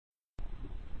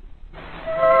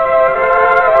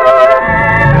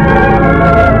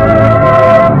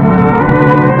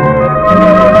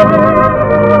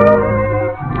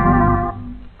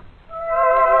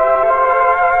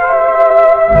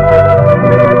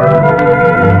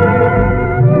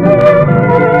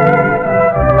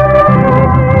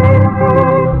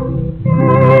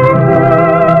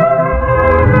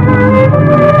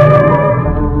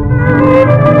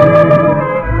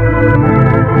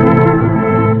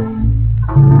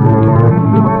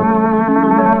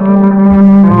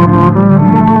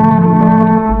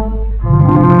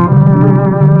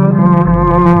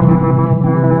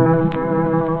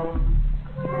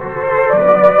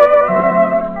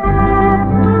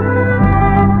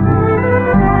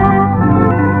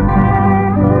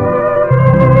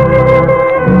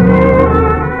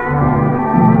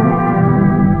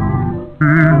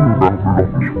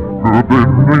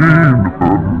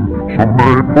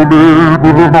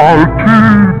Leven altid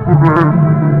brenner,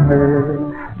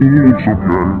 ord som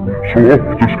jeg så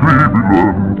ofte skriver i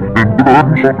lønn, en drøm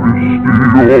så lystig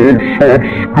og så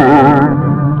skønn.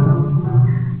 Det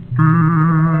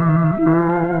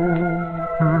er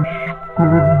det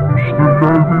skønneste jeg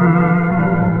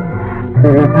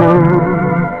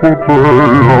vil, på deg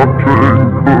jeg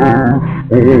tenker,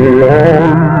 og all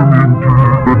min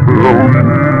dype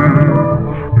kjærlighet.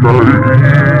 Jeg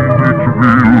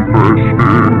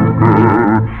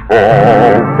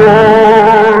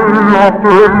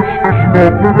elsker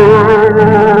småttene,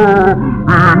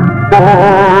 en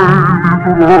deilig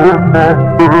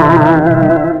drømmatte.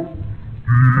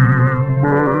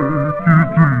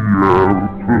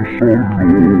 Så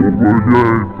lover jeg deg,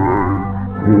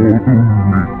 og du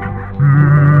mitt in